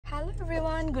Hello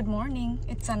everyone, good morning.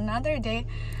 It's another day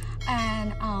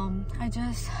and I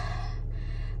just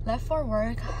left for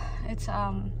work. It's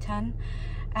 10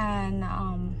 and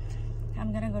I'm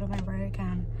gonna go to my work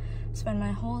and spend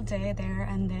my whole day there,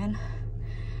 and then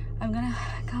I'm gonna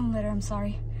come later. I'm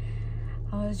sorry,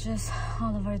 I was just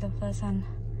all over the place and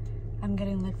I'm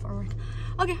getting late for work.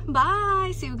 Okay,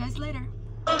 bye, see you guys later.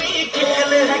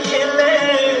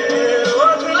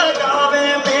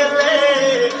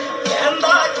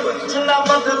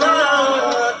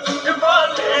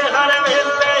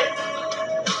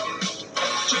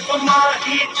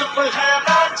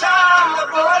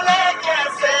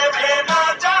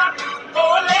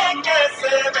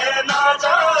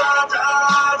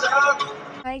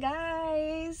 Hi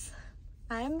guys,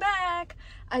 I'm back.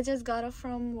 I just got off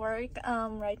from work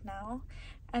right now,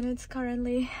 and it's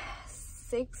currently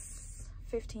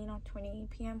 6:15 or 20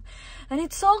 p.m. and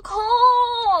it's so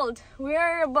cold.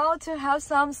 We're about to have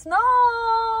some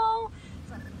snow.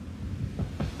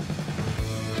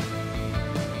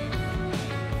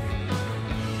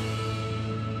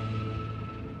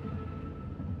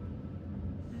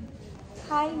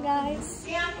 Hi guys.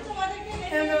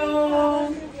 Hello.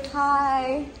 Hi.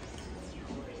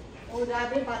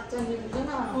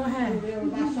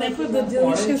 দেখো the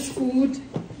delicious food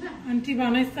aunty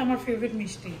বানাইছে আমার favourite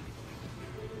মিষ্টি,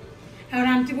 আর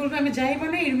aunty বলবে আমি যাই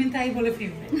বানাই ইরমিন তাই বলে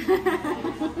ফেভারিট।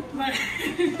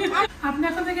 আপনি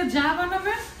এখন থেকে যা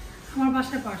বানাবেন আমার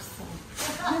বাসায় পার্সেল।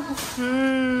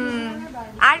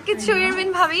 আর কিছু ইরমিন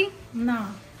ভাবি? না,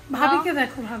 ভাবিকে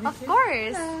দেখো, ভাবি of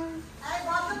course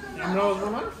আমরা বলবো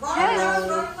না।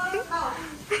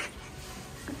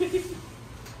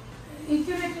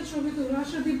 এইখানে একটা ছবি তুলো,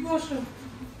 আসো দিব, আসো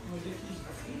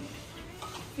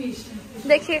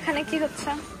দেখি এখানে কি হচ্ছে।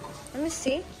 Let me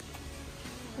see.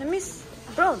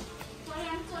 Bro,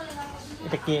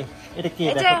 এটা কি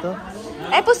দেখো তো।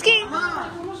 এই পুস্কি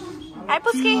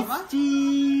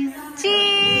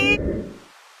চিজ।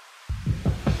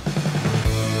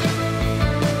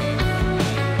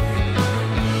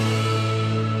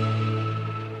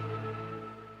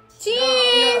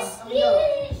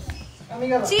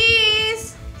 Cheese.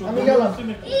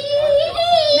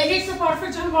 দেখি একটু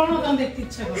পারফেক্ট যখন বলো তখন দেখতে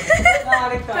ইচ্ছা করে। না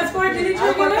আরেকটা তারপরে ডিলিট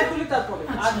হয়ে গেলে খুলি, তারপরে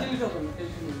আর ডিলিট হবে না।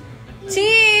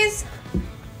 চিজ।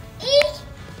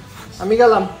 আমি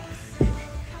গেলাম,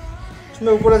 তুমি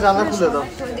উপরে জানলা খুলে দাও।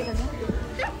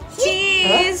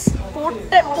 চিজ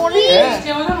পড়ে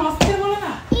যেমন মস্তে বলে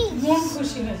না, মন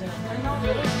খুশি হয়ে যায়।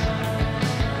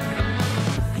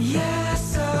 Yes,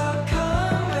 I'll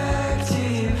come back to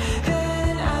you.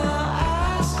 Then I'll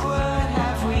ask, what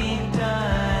have we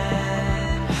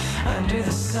done under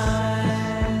the sun?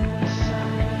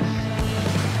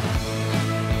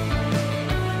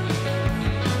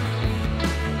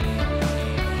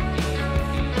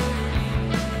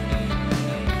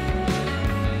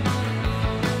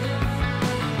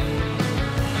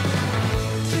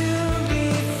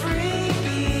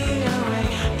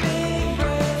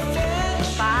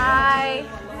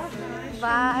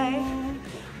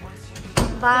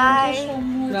 Bye.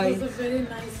 It was a very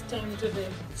nice time today.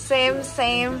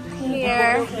 Same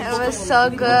here. It was so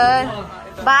good.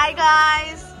 Bye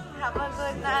guys. Have a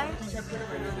good night.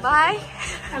 Bye.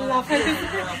 Allah Hafiz.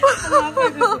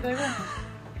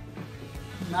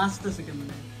 নাচতেছে কেমন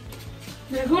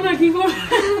দেখো না কি করো।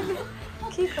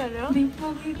 কি করো? দীপু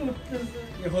কি করতেছে?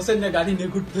 এই হোসেন না গাড়ি নিয়ে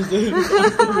ঘুরতেছে।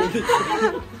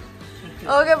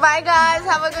 Okay, bye guys.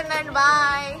 Have a good night.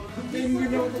 Bye.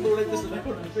 পেঙ্গুইনের মতো দৌড়াইতেছে, দেখো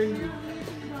না penguin.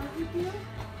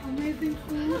 Amazing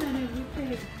food and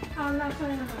everything. Allah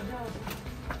Hafiz.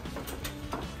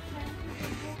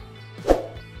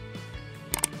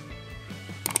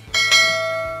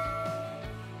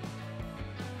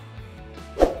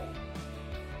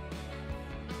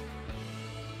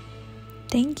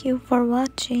 Thank you for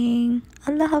watching.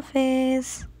 Allah Hafiz.